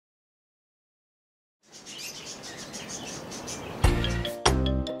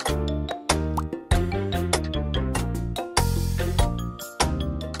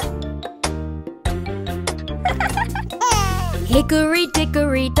Hickory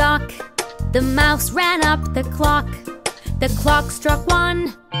dickory dock, the mouse ran up the clock. The clock struck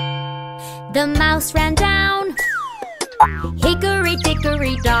 1, the mouse ran down. Hickory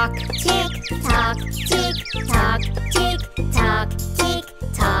dickory dock, tick tock, tick tock, tick tock, tick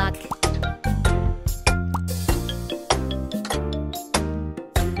tock.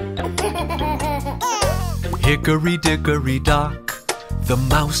 Hickory dickory dock, the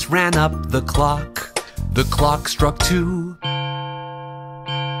mouse ran up the clock. The clock struck 2,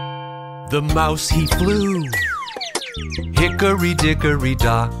 the mouse he flew. Hickory dickory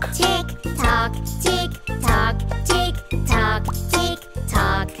dock, Tick tock, tick tock, tick tock, tick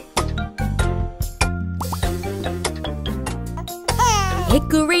tock.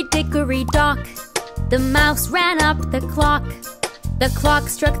 Hickory dickory dock, the mouse ran up the clock. The clock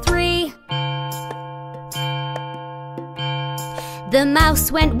struck 3, the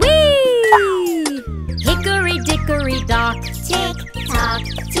mouse went wee. Hickory dickory dock, tick tock,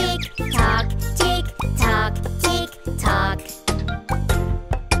 tick tock, tick tock, tick tock.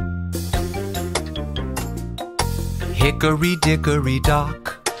 Hickory dickory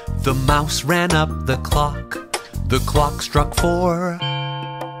dock, the mouse ran up the clock. The clock struck 4,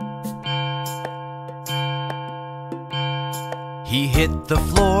 he hit the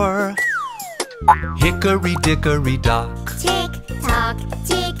floor. Hickory dickory dock, Tick tock,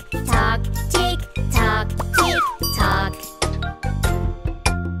 tick tock, tick tock, tick tock.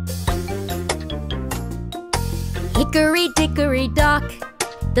 Hickory dickory dock,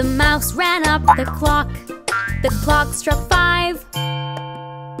 the mouse ran up the clock. The clock struck 5,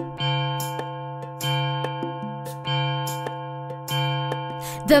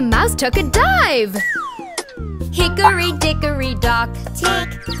 the mouse took a dive. Hickory dickory dock, tick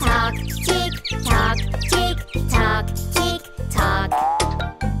tock, tick tock, tick tock, tick tock.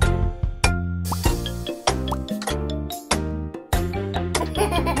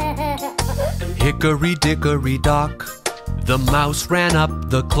 Hickory dickory dock, the mouse ran up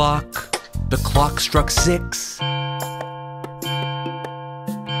the clock. The clock struck 6,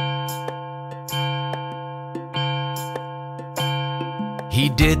 he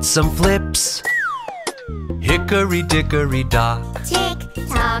did some flips. Hickory dickory dock, Tick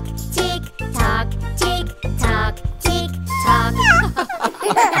tock, tick tock, tick tock, tick tock.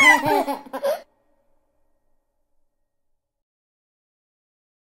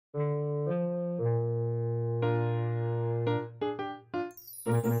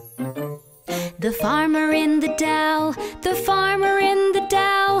 The farmer in the dell, the farmer in the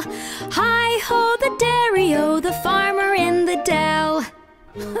dell. Hi-ho the dairy-o, the farmer in the dell.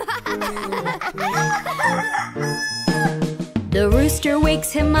 The rooster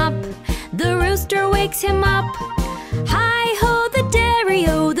wakes him up, the rooster wakes him up. Hi-ho the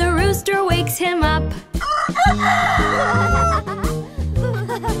dairy-o, the rooster wakes him up.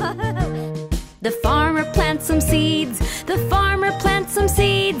 The farmer plants some seeds, the farmer plants some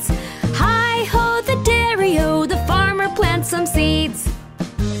seeds. Hi-ho the dairy-o, the farmer plants some seeds.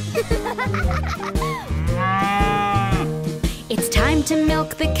 It's time to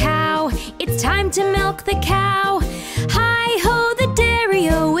milk the cow, it's time to milk the cow. Hi-ho the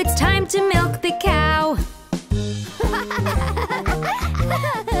dairy-o, it's time to milk the cow.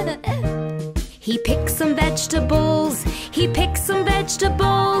 He picks some vegetables, he picks some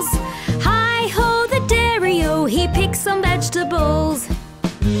vegetables. Hi-ho the dairy-o, he picks some vegetables.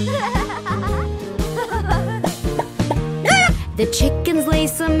 The chickens lay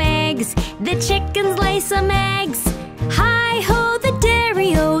some eggs, the chickens lay some eggs. Hi-ho the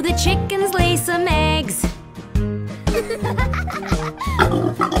dairy-o, the chickens lay some eggs.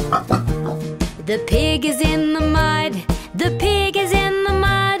 The pig is in the mud, the pig is in the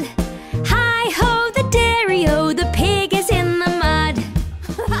mud. Hi-ho the dairy-o, the pig is in the mud.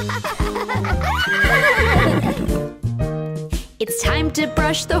 It's time to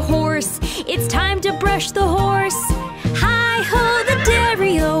brush the horse, it's time to brush the horse. Hi-ho the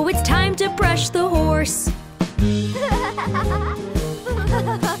dairy-o, it's time to brush the horse.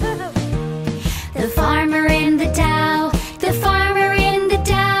 The farmer in the dell, the farmer in the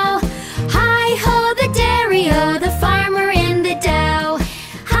dell. Hi-ho the dairy-o, the farmer in the dell.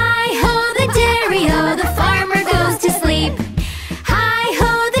 Hi-ho the dairy-o, the farmer goes to sleep.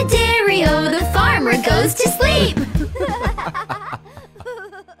 Hi-ho the dairy-o, the farmer goes to sleep.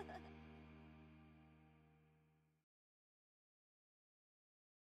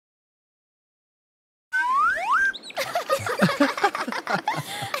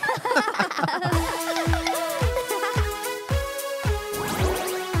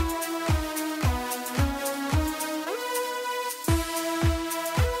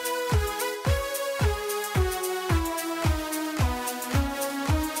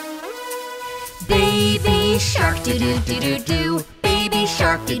 Baby shark do-do-do-do-do. Baby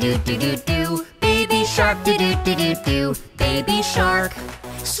shark do-do-do-do-do. Baby shark do-do-do-do-do. Baby shark.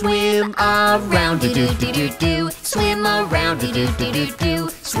 Swim around do-do-do-do-do. Swim around do-do-do-do-do.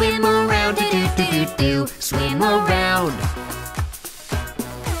 Swim around do-do-do-do-do. Swim around.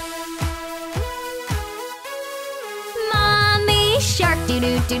 Mommy shark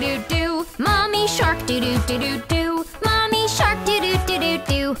do-do-do-do-do. Mommy shark do-do-do-do-do. Mommy shark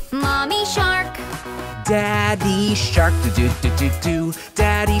do-do-do-do-do. Mommy shark. Daddy shark do-do-do-do-do.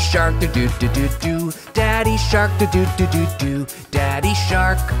 Daddy shark do-do-do-do-do. Daddy shark do-do-do-do-do. Daddy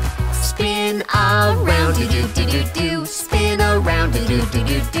shark. Spin around do-do-do-do-do. Spin around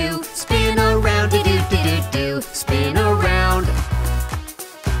do-do-do-do-do. Spin around do-do-do-do-do. Spin around.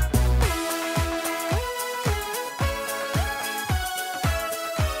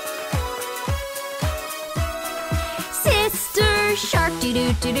 Sister shark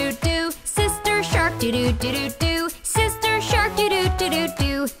do-do-do-do-do. Sister shark do-do-do-do-do. Sister shark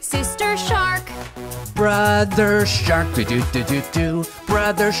do-do-do-do-do. Sister shark. Brother shark do-do-do-do-do.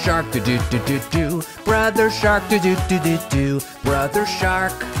 Brother shark do-do-do-do-do. Brother shark do-do-do-do-do. Brother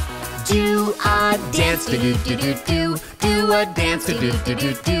shark. Do a dance do-do-do-do-do. Do a dance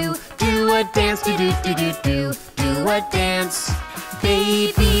do-do-do-do-do. Do a dance do-do-do-do-do. Do a dance.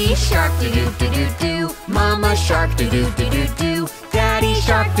 Baby shark do-do-do-do-do. Mama shark do-do-do-do-do. Daddy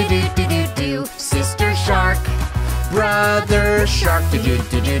shark do-do-do-do-do. Sister shark. Brother shark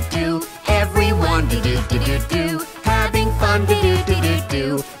do-do-do-do-do. Everyone do-do-do-do-do. Having fun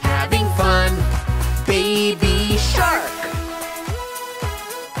do-do-do-do-do. Having fun. Baby shark.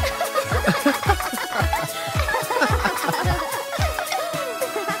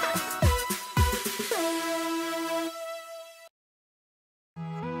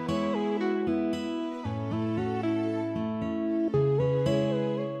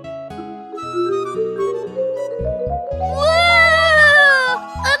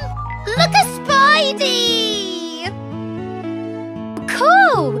 Look, a Spidey!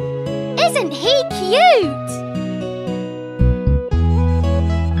 Cool! Isn't he cute?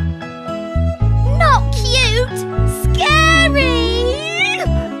 Not cute! Scary!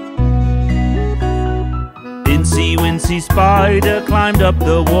 Incy Wincy Spider climbed up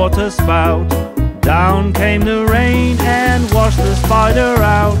the water spout. Down came the rain and washed the spider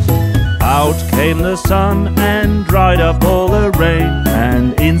out. Out came the sun and dried up all the rain.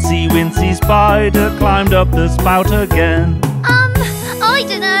 And Incy Wincy Spider climbed up the spout again. I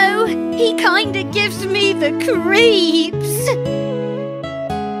dunno. He kinda gives me the creeps.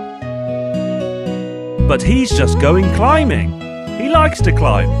 But he's just going climbing. He likes to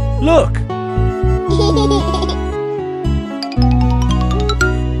climb. Look!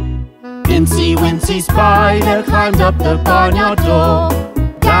 Incy Wincy Spider climbed up the barnyard door.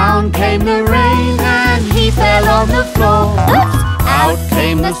 Down came the rain and he fell on the floor. Oops! Out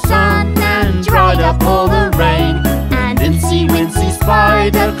came the sun and dried up all the rain. And Incy Wincy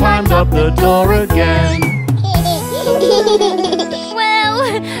Spider climbed up the door again.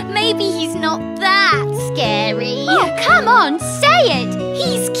 Well, maybe he's not that scary. Oh, come on, say it!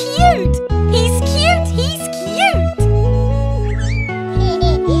 He's cute! He's cute! He's cute!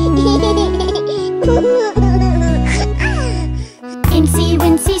 Incy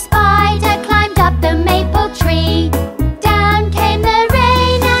Wincy Spider climbed up the maple tree. Down came the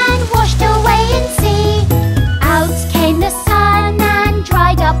rain and washed away Incy. Out came the sun and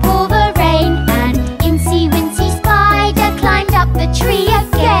dried up all the rain. And Incy Wincy Spider climbed up the tree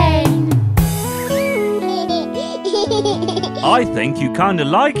again. I think you kinda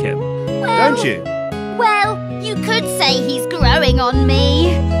like him, don't you? Well, you could say he's growing on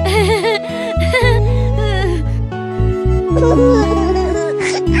me.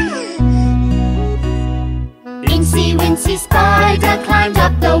 Incy Wincy Spider climbed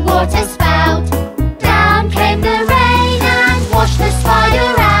up the water spout. Down came the rain and washed the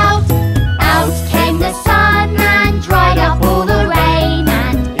spider out. Out came the sun and dried up all the rain.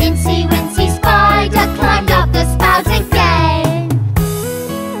 And Incy Wincy Spider climbed up the spout again.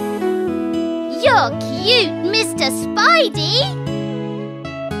 You're cute, Mr. Spidey.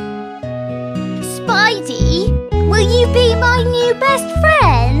 Spidey, will you be my new best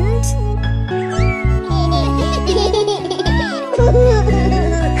friend?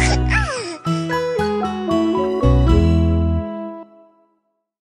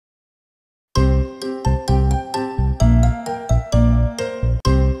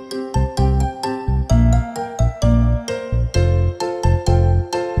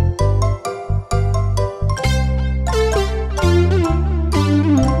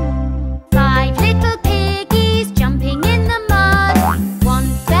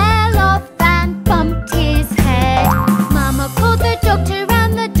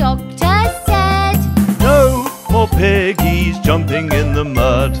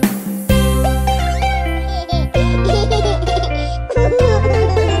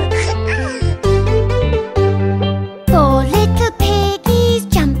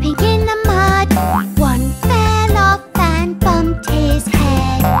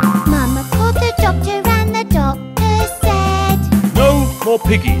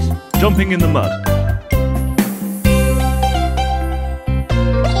 piggies jumping in the mud.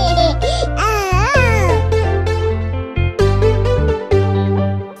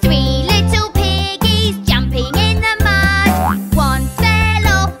 3 little piggies jumping in the mud. One fell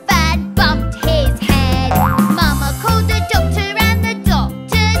off and bumped his head. Mama called the doctor and the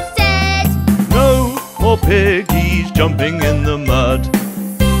doctor said, No more piggies jumping in the mud.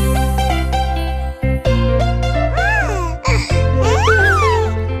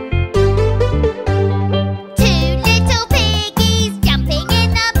 2 little piggies jumping in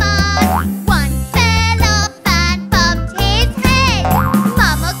the mud. One fell off and bumped his head.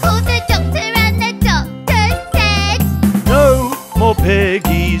 Mama called the doctor and the doctor said, No more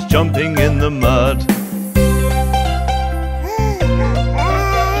piggies jumping in the mud.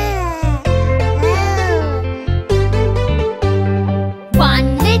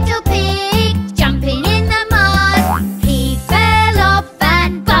 1 little pig jumping in the mud. He fell off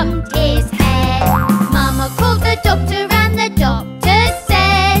and bumped his head. Mama called the doctor and the doctor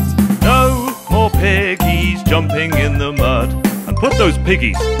said, No more piggies jumping in the mud. And put those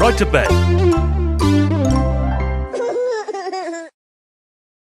piggies right to bed.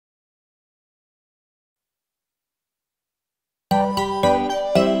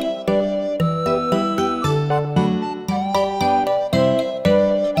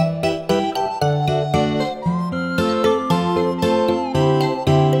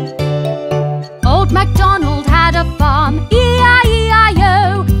 Old MacDonald had a farm,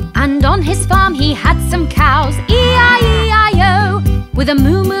 E-I-E-I-O. And on his farm he had some cows, E-I-E-I-O. With a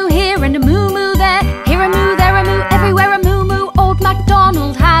moo-moo here and a moo-moo there, here a moo, there a moo, everywhere a moo-moo. Old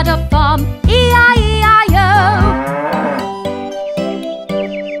MacDonald had a farm, E-I-E-I-O.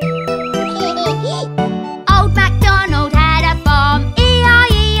 Old MacDonald had a farm,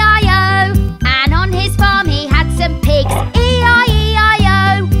 E-I-E-I-O. And on his farm he had some pigs,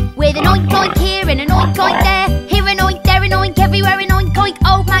 E-I-E-I-O. With an oink oink here and an oink oink there, here an oink, there an oink, everywhere an oink oink.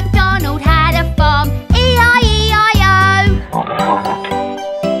 Old MacDonald had a farm, E-I-E-I-O.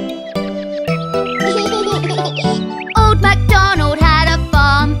 Old MacDonald had a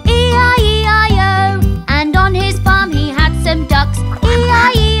farm, E-I-E-I-O. And on his farm he had some ducks,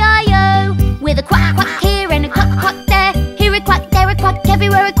 E-I-E-I-O. With a quack quack here and a quack quack there, here a quack, there a quack,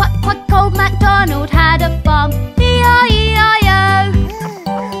 everywhere a quack quack. Old MacDonald had a farm, E-I-E-I-O.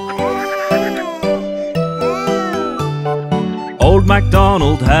 Old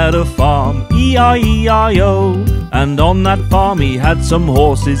MacDonald had a farm, E-I-E-I-O. And on that farm he had some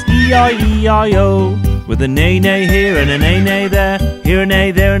horses, E-I-E-I-O. With a neigh-neigh here and a neigh-neigh there, here a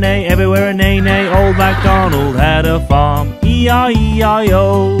neigh, there a neigh, everywhere a neigh-neigh. Old MacDonald had a farm,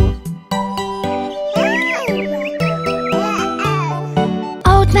 E-I-E-I-O.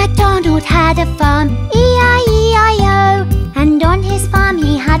 Old MacDonald had a farm, E-I-E-I-O. And on his farm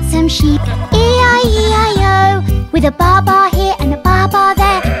he had some sheep, E-I-E-I-O. With a bar here and a bar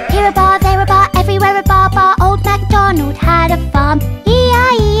there, here a bar, there a bar, everywhere a bar. Old MacDonald had a farm,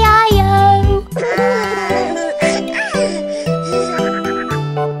 E-I-E-I-O.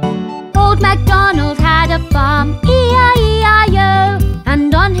 Old MacDonald had a farm, E-I-E-I-O.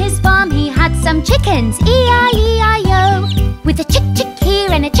 And on his farm he had some chickens, E-I-E-I-O. With a chick chick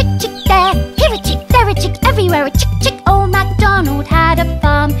here and a chick chick there, here a chick, there a chick, everywhere a chick chick. Old MacDonald had a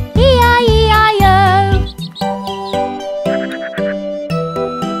farm, E-I-E-I-O.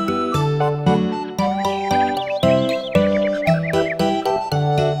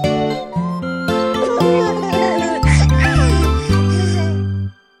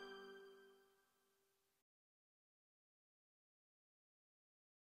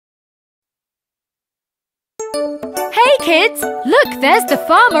 Hey kids, look, there's the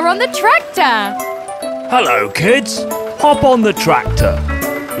farmer on the tractor. Hello kids, hop on the tractor.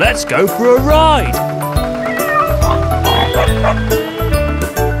 Let's go for a ride.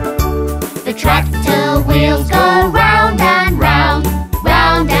 The tractor wheels go round and round,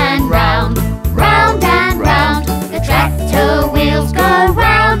 round and round, round and round. The tractor wheels go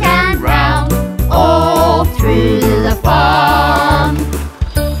round and round, all through the farm.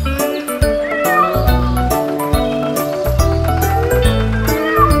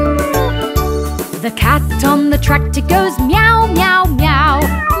 The cat on the tractor goes meow, meow, meow,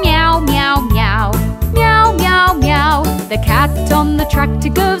 meow, meow, meow, meow, meow, meow. The cat on the tractor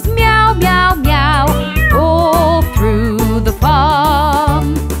goes meow, meow, meow, all through the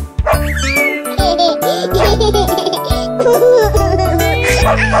farm.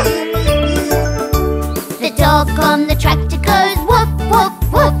 The dog on the tractor goes woof, woof,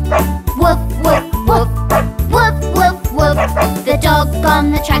 woof, woof, woof, woof, woof, woof, woof. The dog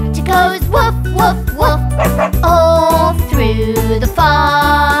on the tractor goes woof, woof, woof, all through the farm.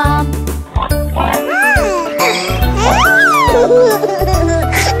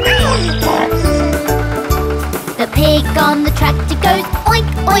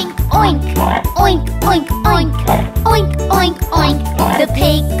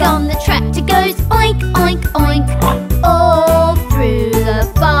 on the tractor goes oink, oink, oink, all through the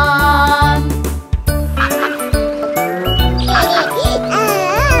farm.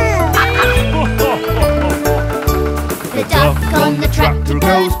 The duck on the tractor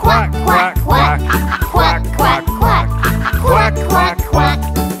goes quack, quack, quack, quack, quack, quack, quack, quack, quack.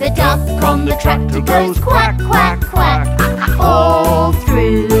 The duck on the tractor goes quack, quack, quack, all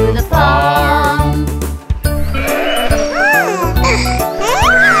through the farm.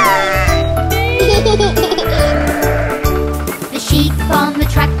 The sheep on the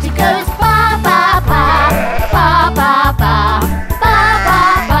tractor goes ba, ba, ba, ba, ba, ba, ba, ba,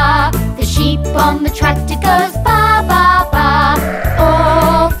 ba. The sheep on the tractor goes ba, ba, ba,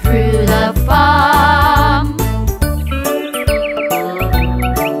 all through the farm.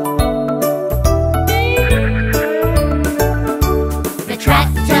 The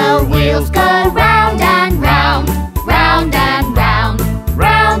tractor wheels go round and round, round and round,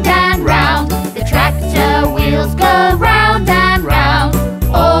 round and round. The tractor wheels go round and round,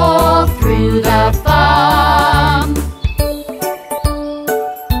 all through the farm.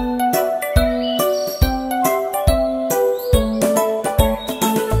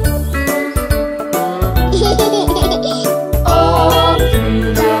 All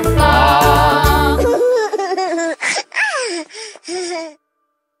through the farm.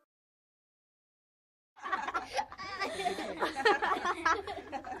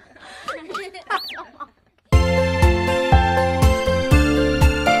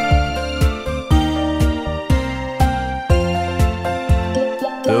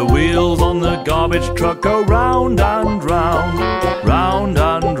 The wheels on the garbage truck go round and round, round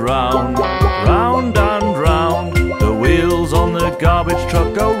and round, round and round. The wheels on the garbage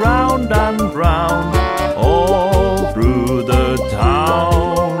truck go round and round, all through the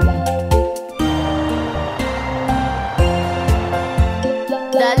town.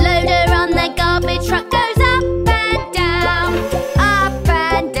 The loader on the garbage truck goes up and down, up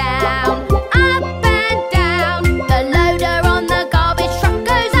and down, up and down. The loader on the garbage truck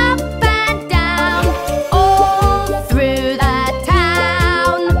goes up and down, all through the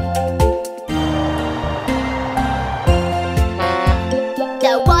town.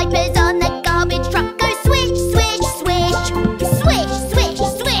 The wipers on the garbage truck go swish, swish, swish, swish, swish,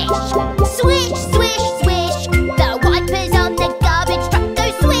 swish, swish, swish, swish. The wipers on the garbage truck go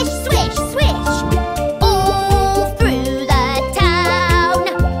swish, swish, swish, all through the town.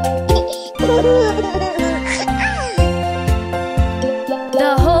 The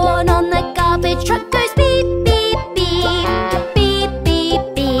horn on the garbage truck goes beep, beep, beep, beep, beep,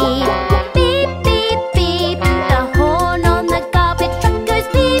 beep, beep, beep, beep. The horn on the garbage truck goes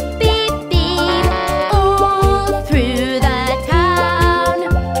beep, beep, beep, all through the town.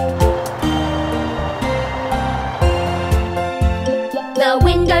 The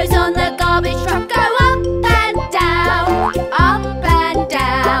windows on the garbage truck go up and down, up and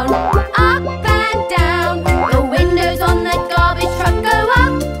down, up and down. The windows on the garbage truck go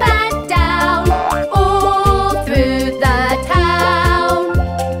up and down, all through the town.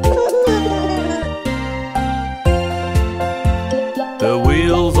 The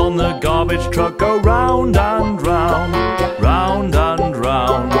wheels on the garbage truck go round and round, round and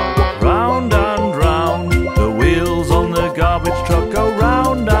round, round and round. The wheels on the garbage truck go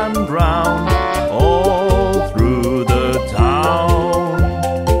round and round, all through the town.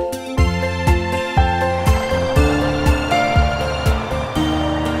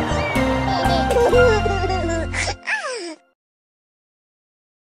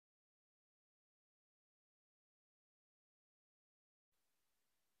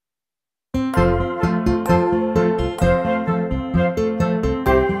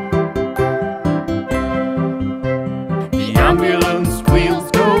 The ambulance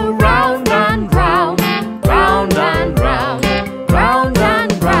wheels go round and round, round and round, round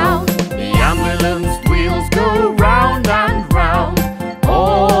and round. The ambulance wheels go round and round,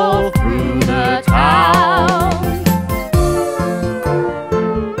 all through the town.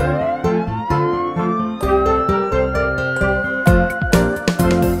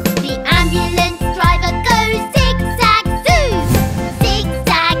 The ambulance driver goes zigzag zoom,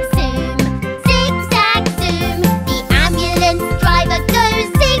 zigzag zoom, zigzag zoom. The ambulance driver goes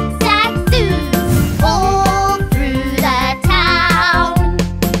zigzag zoom, all through the town.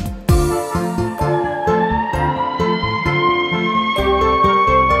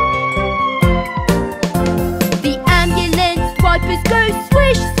 The ambulance wipers go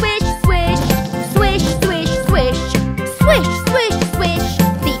swish, swish, swish, swish, swish, swish, swish, swish, swish.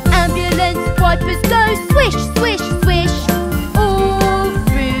 The ambulance wipers go swish, swish, swish, all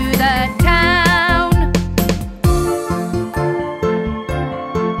through the town.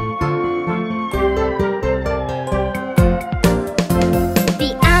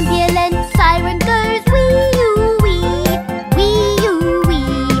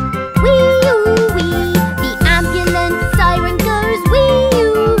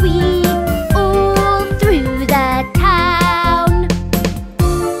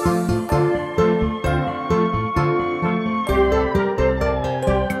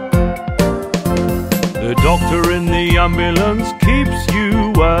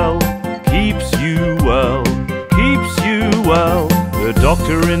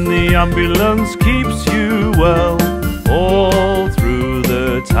 doctor in the ambulance keeps you well all through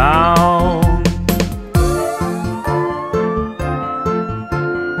the town.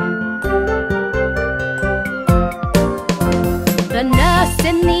 The nurse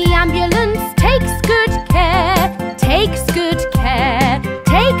in the ambulance takes good care, takes good care,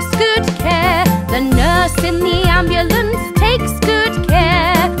 takes good care. The nurse in the ambulance takes good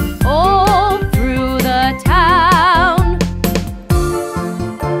care all through the town.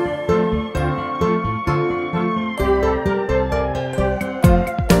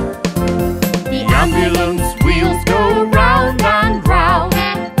 The ambulance wheels go round and round,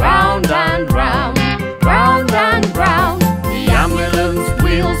 round and round, round and round. The ambulance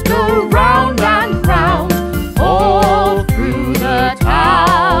wheels go round and round all through the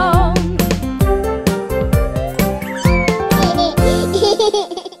town.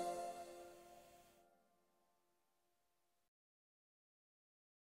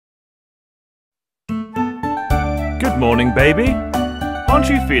 Good morning, baby. Aren't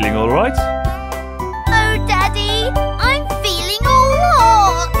you feeling all right? Oh, Daddy, I'm feeling all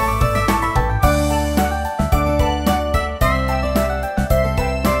hot.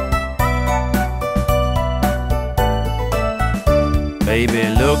 Baby,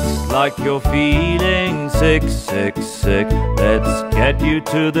 looks like you're feeling sick, sick, sick. Let's get you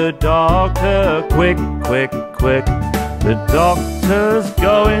to the doctor, quick, quick, quick. The doctor's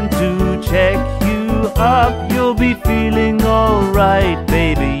going to check you up. You'll be feeling alright,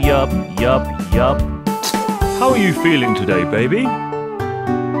 baby, yup, yup, yup. How are you feeling today, baby?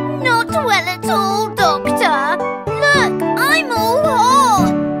 Not well at all, Doctor. Look, I'm all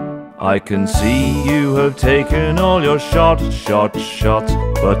hot. I can see you have taken all your shots.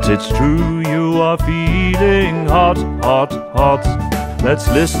 But it's true you are feeling hot, hot, hot. Let's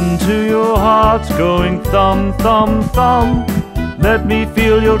listen to your heart going thump, thump, thump. Let me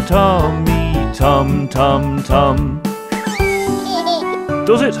feel your tummy, tum, tum, tum.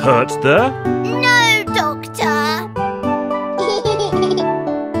 Does it hurt there? No, Doctor.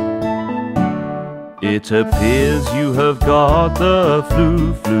 It appears you have got the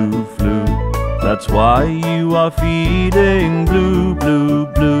flu, flu, flu. That's why you are feeling blue, blue,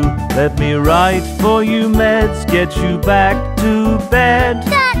 blue. Let me write for you meds, get you back to bed.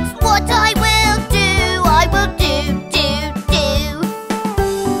 That's what I will do. I will do.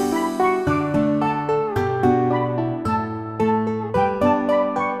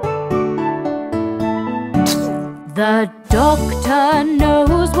 The doctor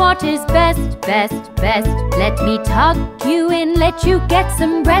knows what is best, best, best. Let me tuck you in, let you get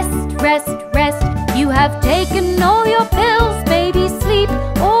some rest, rest, rest. You have taken all your pills, baby, sleep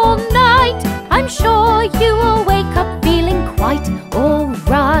all night. I'm sure you will wake up feeling quite all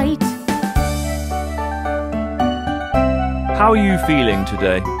right. How are you feeling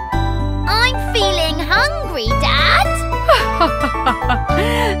today? I'm feeling hungry, Dad.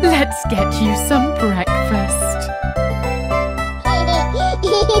 Let's get you some breakfast.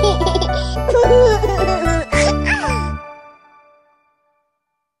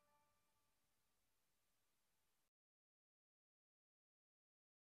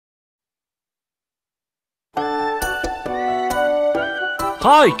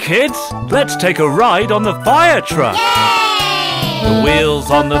 Hi kids, let's take a ride on the fire truck. Yay! The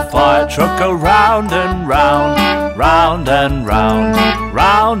wheels on the fire truck go round and round, round and round,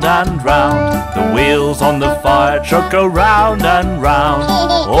 round and round. The wheels on the fire truck go round and round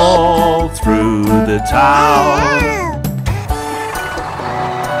all through the town.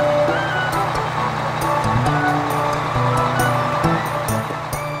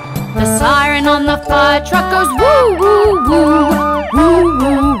 The siren on the fire truck goes woo, woo, woo, woo,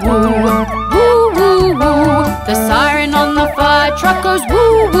 woo, woo, woo, woo, woo. The siren on the fire truck goes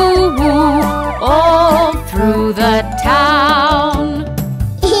woo, woo, woo, all through the town.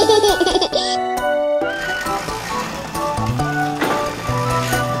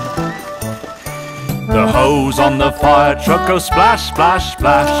 The hose on the fire truck goes splash, splash,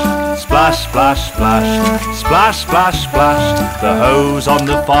 splash, splash, splash, splash, splash, splash, splash. The hose on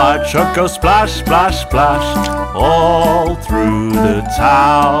the fire truck goes splash, splash, splash, all through the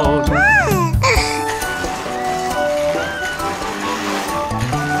town.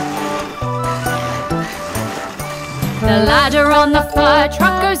 The ladder on the fire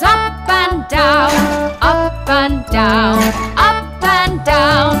truck goes up and down, up and down, up and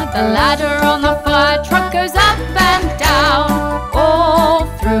down. The ladder on the fire truck goes up and down, all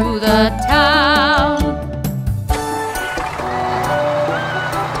through the town.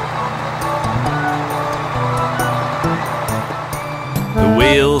 The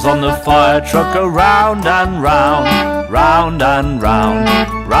wheels on the fire truck go round and round, round and round,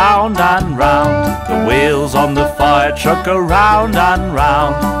 round and round. The wheels on the fire truck go round and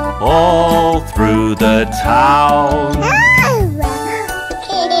round, all through the town.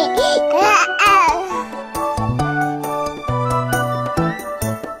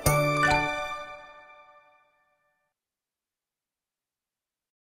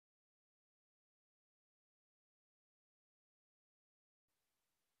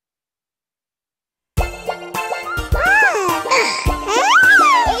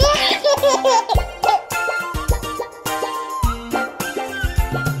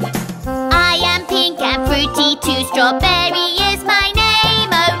 Strawberry is my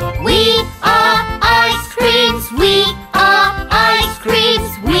name, oh. We are ice creams, we are ice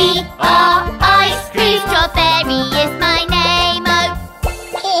creams, we are ice creams. Strawberry is my name, oh.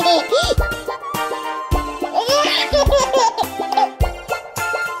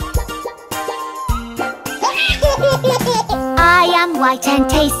 I am white and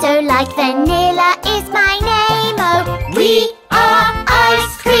taste so like vanilla is my name, oh. We are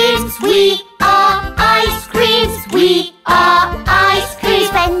ice creams, we are ice creams, we are ice creams.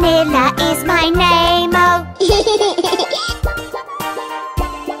 Vanilla is my name, oh.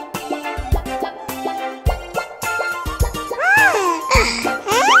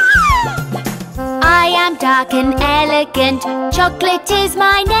 I am dark and elegant, chocolate is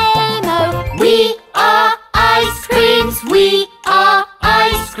my name, oh. We are ice creams, we are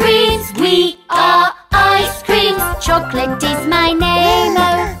ice creams, we are ice creams. Chocolate is my name,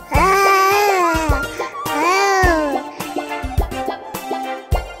 oh.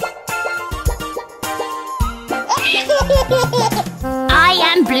 I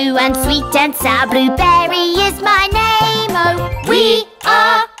am blue and sweet and sour, blueberry is my name, oh. We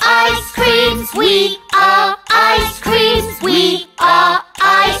are ice creams, we are ice creams, we are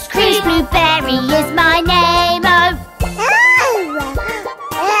ice creams. Blueberry is my name, oh.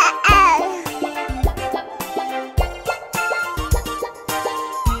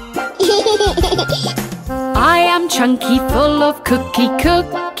 I am chunky, full of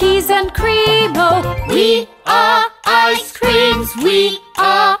cookies and cream, oh. We are ice creams, we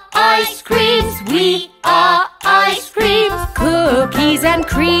are ice creams, we are ice creams. Cookies and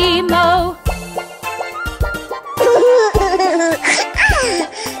cream, oh.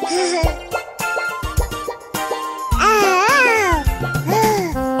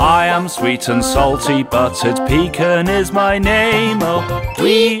 I am sweet and salty, buttered pecan is my name, oh.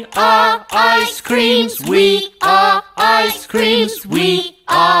 We are ice creams, we are ice creams, we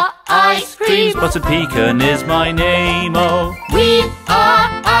are ice creams. Buttered pecan is my name, oh. We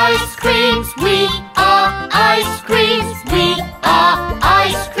are ice creams, we are ice creams, we are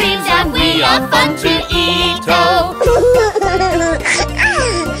ice creams, and we are fun to eat, oh.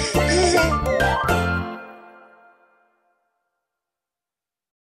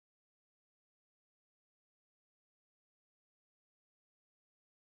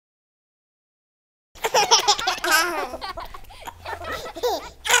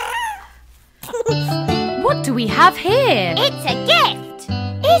 What do we have here? It's a gift.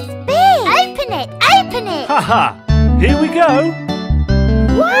 It's big. Open it, open it. Haha! Here we go!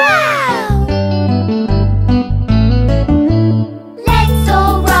 Wow! Let's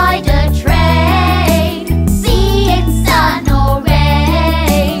all ride a train, be it sun or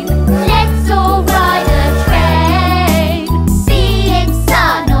rain. Let's all ride a train, be it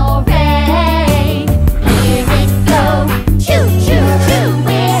sun or rain. Here it goes, choo choo choo.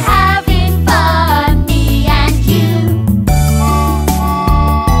 We're having fun, me and you.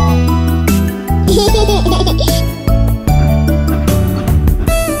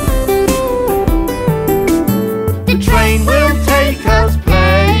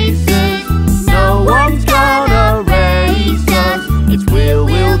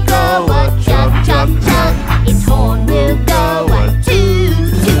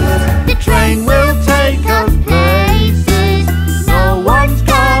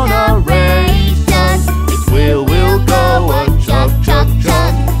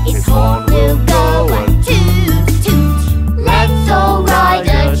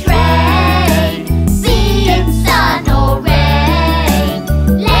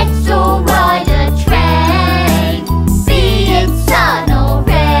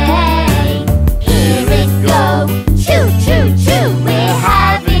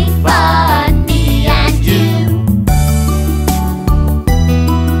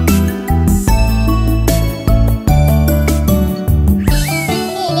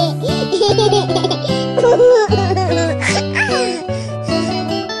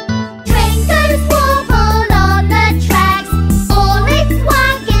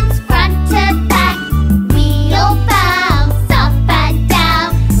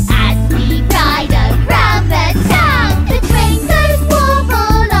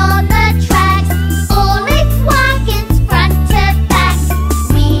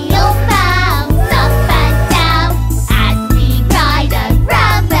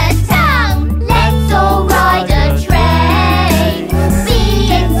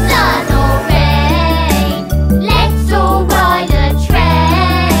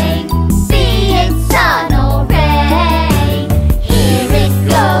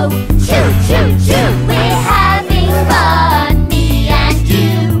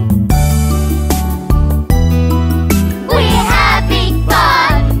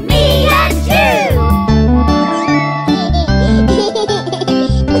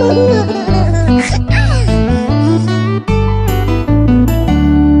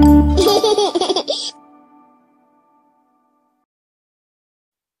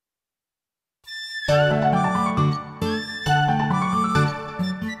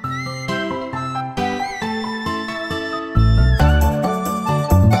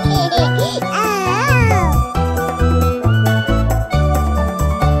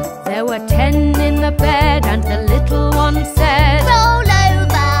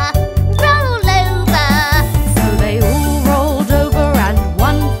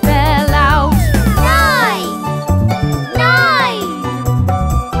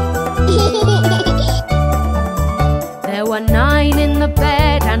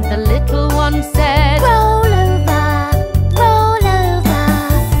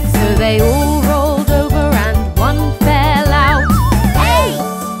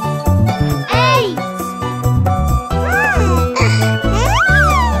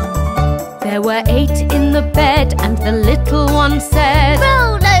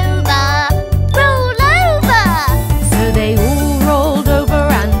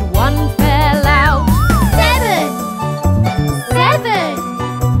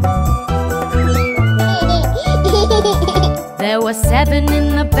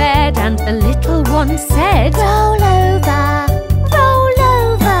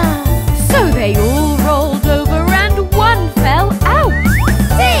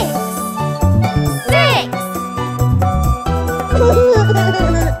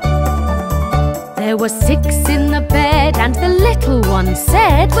 one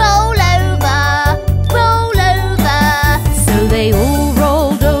said, roll over, roll over. So they all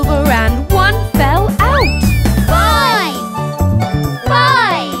rolled over and one fell out. 5,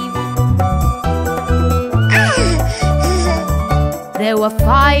 5. There were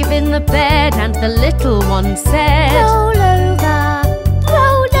 5 in the bed and the little one said, Roll over,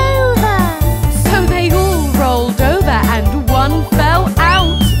 roll over. so they all rolled over and one fell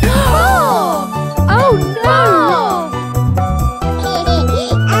out. 4, Oh no! 4.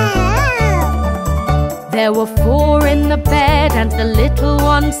 There were 4 in the bed and the little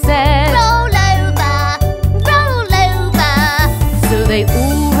one said, Roll over, roll over. so they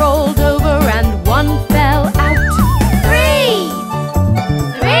all rolled over and one fell out. 3,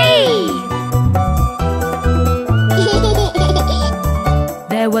 3.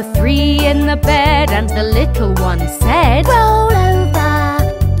 There were 3 in the bed and the little one said, Roll over,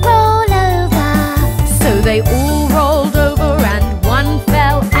 roll over. so they all rolled over and one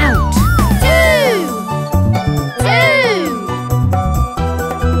fell out. 2, 2.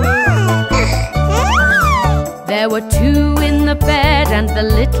 There were 2 in the bed and the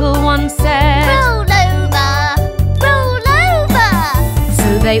little one said, Roll over, roll over. so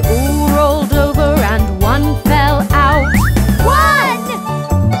they all rolled over and one fell out. 1,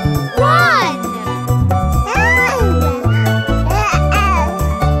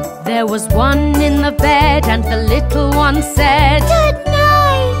 1. There was 1 in the bed and the little one said, Good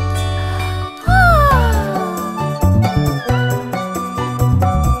night.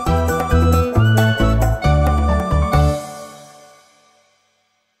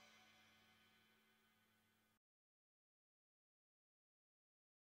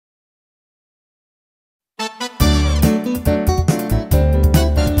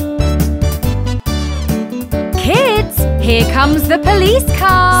 Kids, here comes the police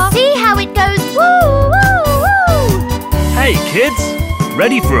car. See how it goes. Woo, woo, woo. Hey kids,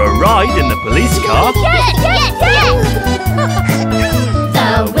 ready for a ride in the police car? Yes, yes, yes.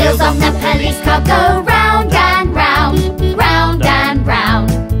 The wheels on the police car go round and round, round and round,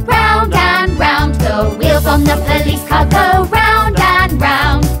 round and round. The wheels on the police car go round and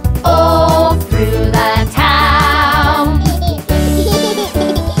round, all through the town.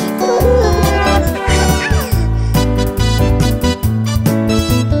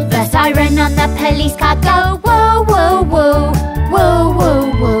 The siren on the police car go whoa, whoa, whoa, whoa,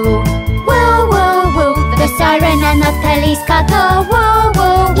 whoa, whoa, whoa, whoa, whoa. The siren and the police car go whoa,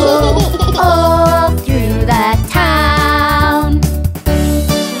 whoa, whoa, all through the town.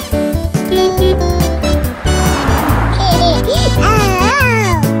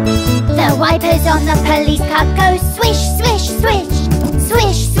 The wipers on the police car go swish, swish, swish,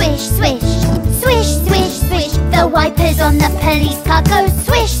 swish, swish, swish, swish, swish, swish. The wipers on the police car go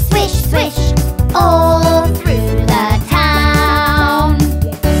swish, swish, swish, all through the town.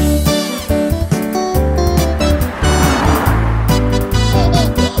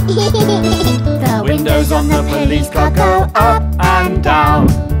 The windows on the police car go up and down,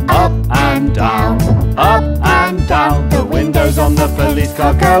 up and down, up and down. The windows on the police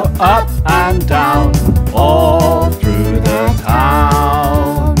car go up and down, all through the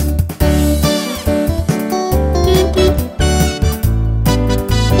town.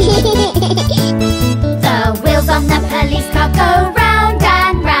 The wheels on the police car go round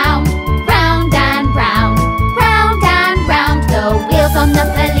and round, round and round, round and round. The wheels on the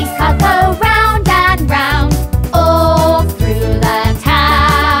police car go round and round, all through the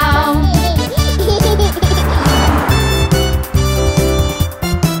town.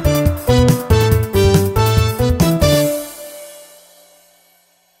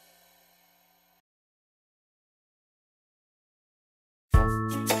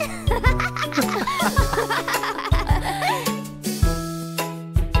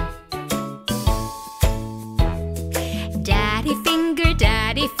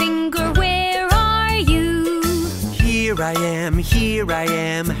 Daddy Finger, where are you? Here I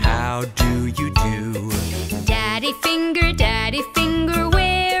am, how do you do? Daddy Finger,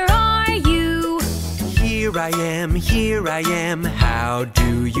 where are you? Here I am, how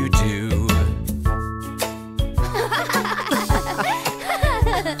do you do?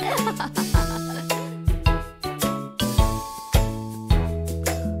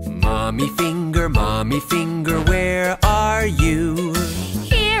 Mommy Finger, where are you?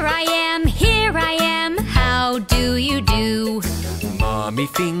 Here I am, how do you do? Mommy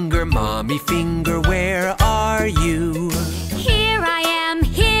Finger, where are you? Here I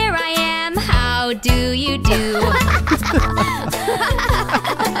am, how do you do?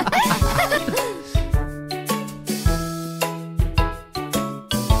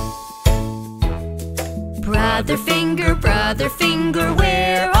 Brother Brother Finger,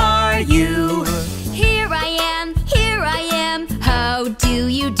 where are you? Here I am, how do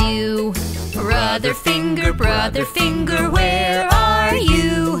you do? Brother Finger, where are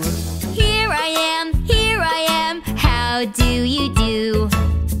you? Here I am, how do you do?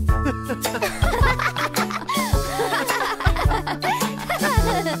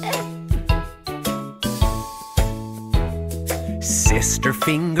 Sister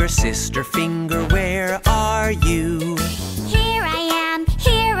Finger, where are you? Here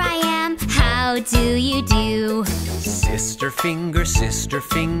I am, how do you do? Sister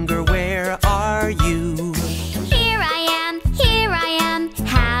Finger, where are you? Here I am,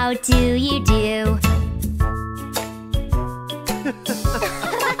 how do you do?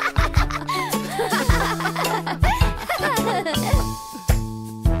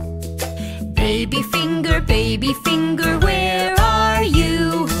 Baby Finger, where are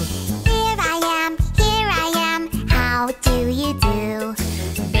you? Here I am, how do you do?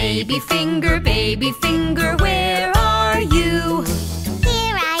 Baby Finger, where are you?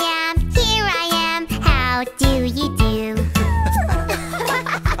 Here I am, how do you do?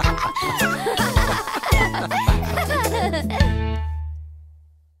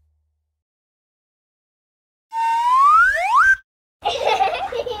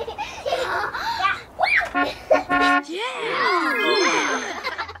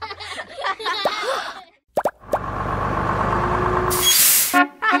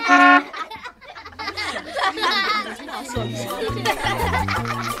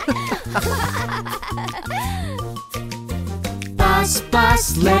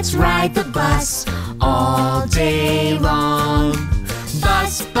 Bus, let's ride the bus all day long.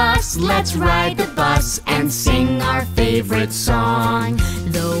 Bus, let's ride the bus and sing our favorite song.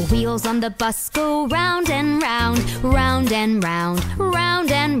 The wheels on the bus go round and round, round and round,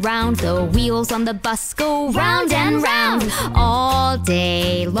 round and round. The wheels on the bus go round and round all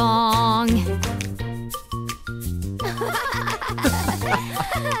day long.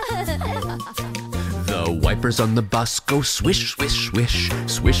 The wipers on the bus go swish, swish, swish,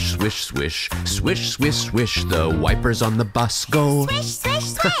 swish, swish, swish, swish, swish, swish. The wipers on the bus go Swish,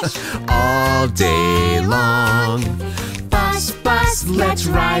 swish, swish. all day long. Bus, let's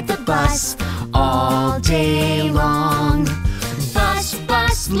ride the bus all day long.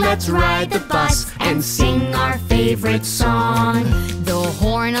 Bus, let's ride the bus and sing our favorite song. The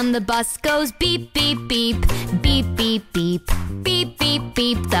horn on the bus goes beep, beep, beep, beep, beep, beep, beep, beep,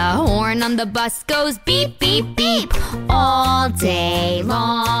 beep. The horn on the bus goes beep, beep, beep all day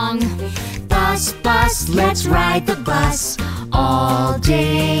long. Bus, let's ride the bus all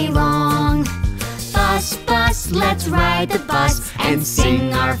day long. Bus, let's ride the bus and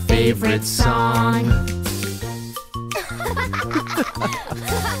sing our favorite song.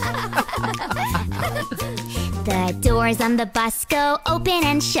 The doors on the bus go open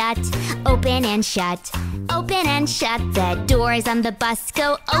and shut, open and shut, open and shut. The doors on the bus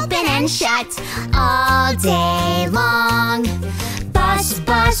go open and shut all day long.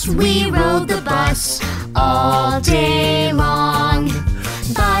 Bus, we rode the bus all day long.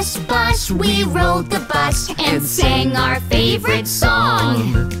 Bus, we rode the bus and sang our favorite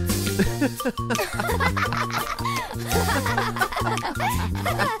song.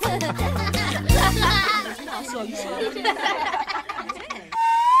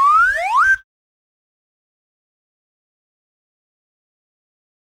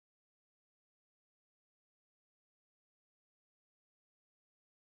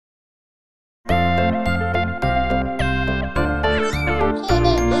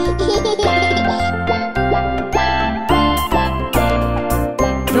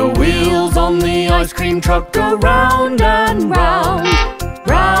 The wheels on the ice cream truck go round and round,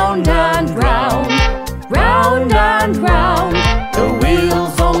 round and round, round and round. The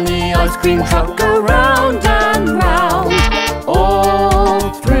wheels on the ice cream truck go round and round,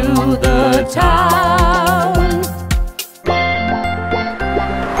 all through the town.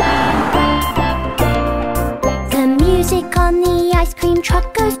 The music on the ice cream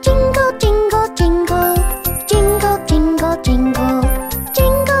truck goes jingle, jingle, jingle, jingle, jingle, jingle,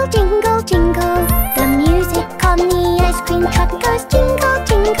 jingle, jingle, jingle. The music on the ice cream truck goes jingle,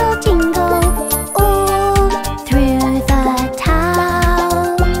 jingle, jingle, all through the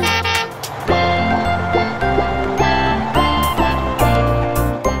town.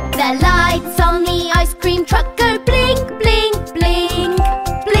 The lights on the ice cream truck go blink, blink, blink,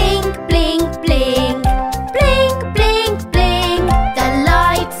 blink, blink, blink, blink, blink, blink. The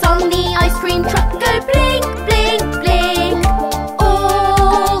lights on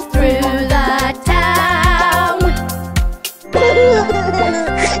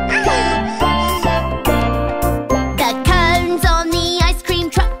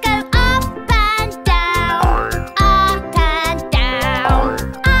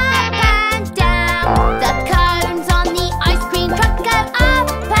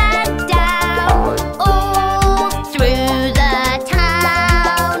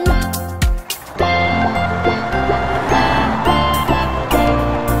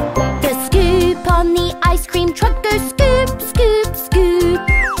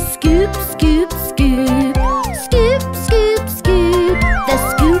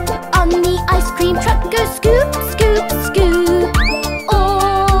go scoop, scoop, scoop,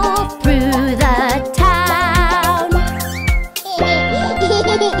 all through the town.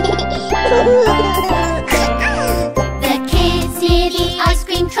 The kids near the ice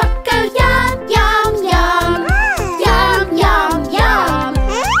cream truck go yum, yum, yum. Yum, yum, yum.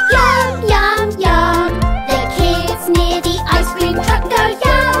 Yum, yum, yum. The kids near the ice cream truck go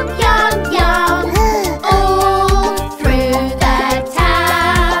yum, yum, yum. All through the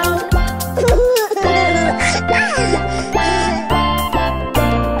town.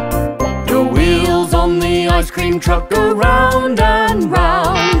 The wheels on the ice cream truck go round and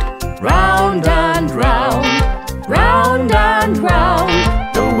round, round and round, round and round.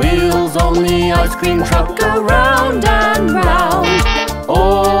 The wheels on the ice cream truck go round